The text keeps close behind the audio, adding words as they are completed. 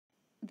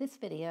This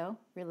video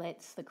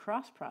relates the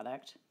cross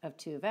product of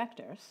two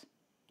vectors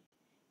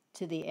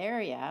to the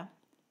area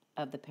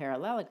of the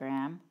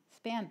parallelogram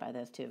spanned by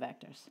those two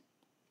vectors.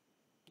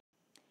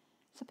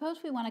 Suppose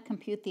we want to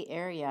compute the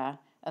area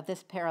of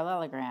this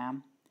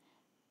parallelogram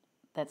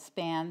that's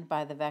spanned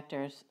by the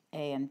vectors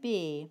A and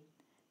B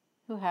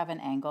who have an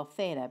angle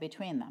theta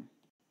between them.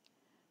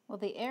 Well,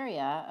 the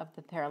area of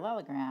the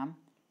parallelogram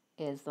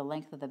is the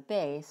length of the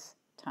base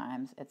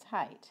times its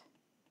height.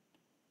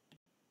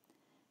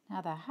 Now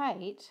the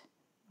height,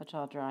 which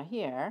I'll draw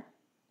here,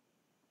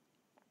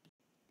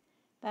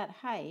 that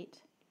height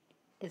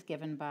is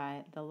given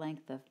by the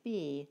length of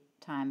B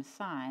times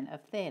sine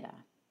of theta.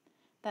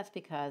 That's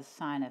because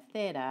sine of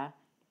theta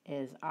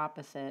is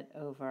opposite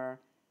over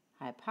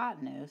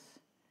hypotenuse,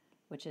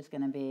 which is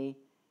going to be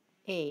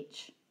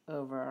h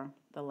over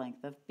the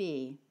length of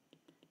B,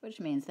 which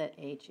means that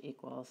h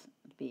equals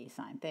B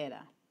sine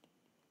theta.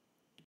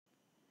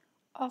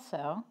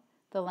 Also,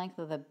 the length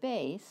of the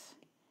base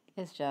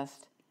is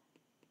just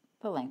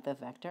the length of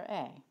vector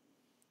A.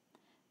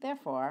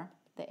 Therefore,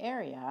 the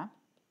area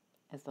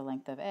is the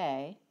length of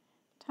A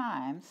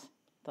times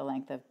the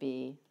length of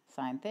B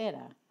sine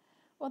theta.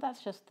 Well,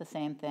 that's just the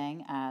same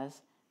thing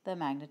as the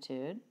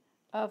magnitude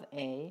of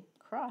A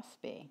cross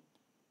B.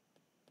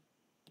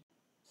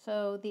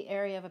 So the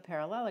area of a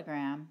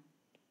parallelogram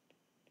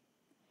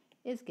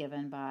is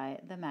given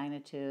by the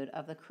magnitude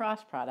of the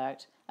cross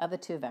product of the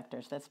two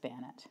vectors that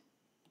span it.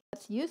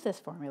 Let's use this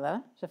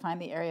formula to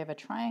find the area of a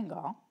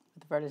triangle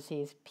with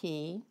vertices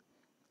P,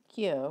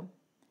 Q,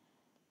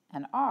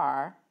 and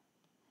R,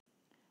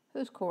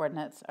 whose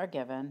coordinates are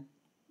given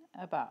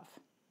above.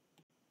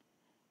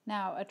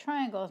 Now, a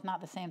triangle is not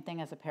the same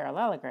thing as a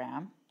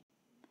parallelogram,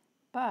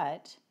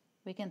 but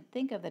we can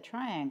think of the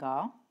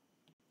triangle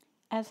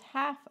as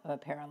half of a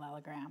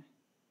parallelogram.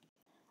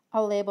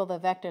 I'll label the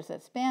vectors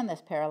that span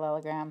this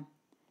parallelogram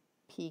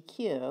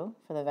PQ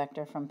for the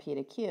vector from P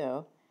to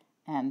Q,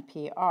 and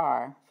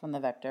PR from the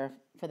vector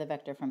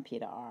from P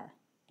to R.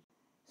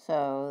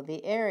 So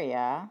the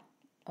area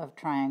of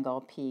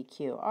triangle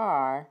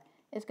PQR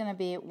is going to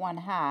be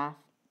 1/2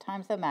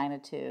 times the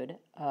magnitude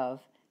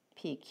of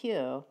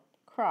PQ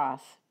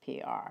cross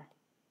PR.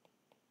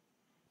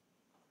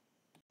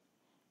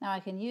 Now I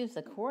can use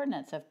the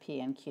coordinates of P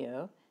and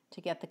Q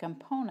to get the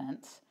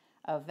components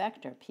of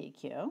vector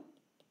PQ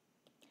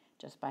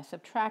just by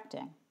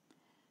subtracting.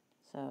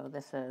 So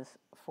this is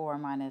 4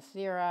 minus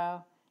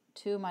 0,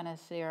 2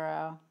 minus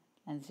 0,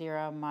 and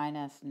 0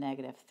 minus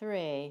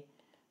 -3,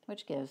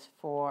 which gives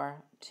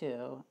 4,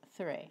 2,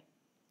 3.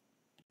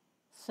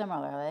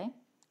 Similarly,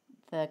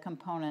 the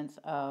components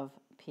of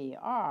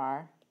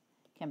PR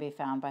can be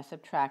found by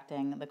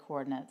subtracting the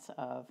coordinates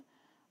of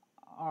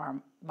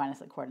R minus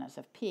the coordinates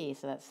of P.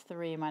 So that's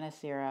 3 minus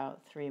 0,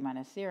 3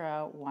 minus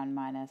 0, 1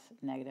 minus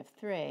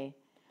 -3,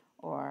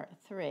 or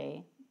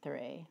 3,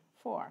 3,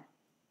 4.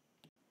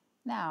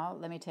 Now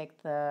let me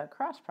take the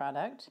cross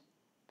product,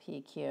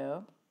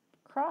 PQ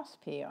cross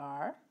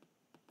PR.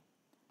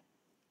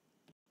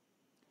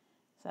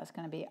 So that's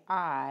going to be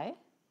I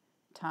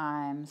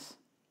times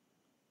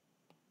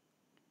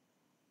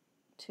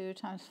 2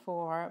 times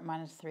 4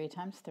 minus 3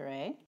 times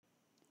 3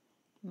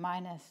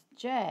 minus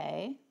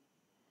J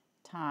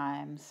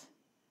times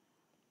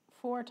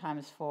 4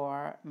 times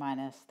 4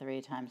 minus 3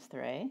 times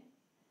 3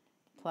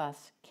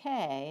 plus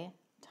K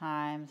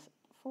times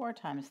 4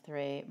 times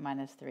 3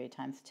 minus 3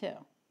 times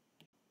 2.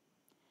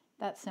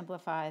 That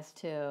simplifies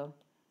to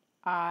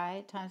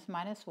I times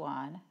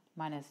 -1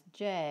 minus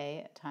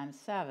J times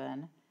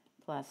 7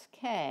 plus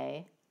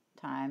K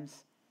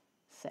times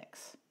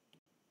 6.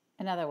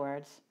 In other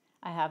words,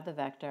 I have the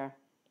vector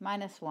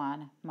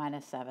 -1,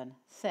 -7,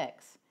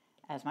 6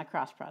 as my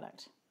cross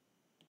product.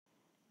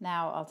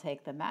 Now I'll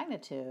take the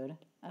magnitude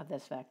of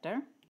this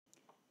vector.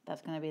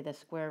 That's going to be the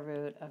square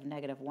root of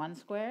 -1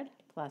 squared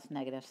plus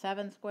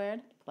 -7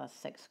 squared plus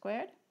 6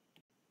 squared,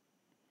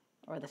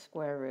 or the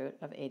square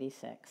root of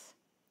 86.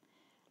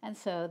 And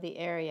so the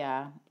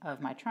area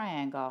of my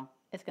triangle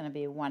is going to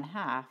be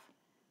 1/2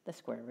 the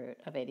square root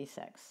of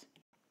 86.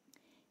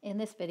 In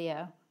this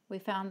video, we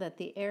found that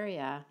the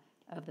area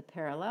of the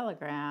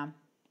parallelogram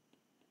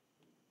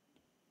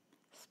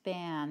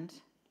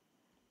spanned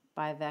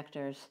by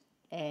vectors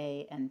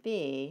A and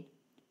B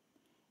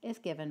is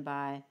given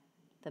by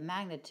the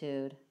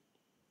magnitude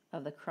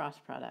of the cross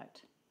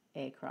product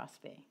A cross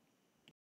B.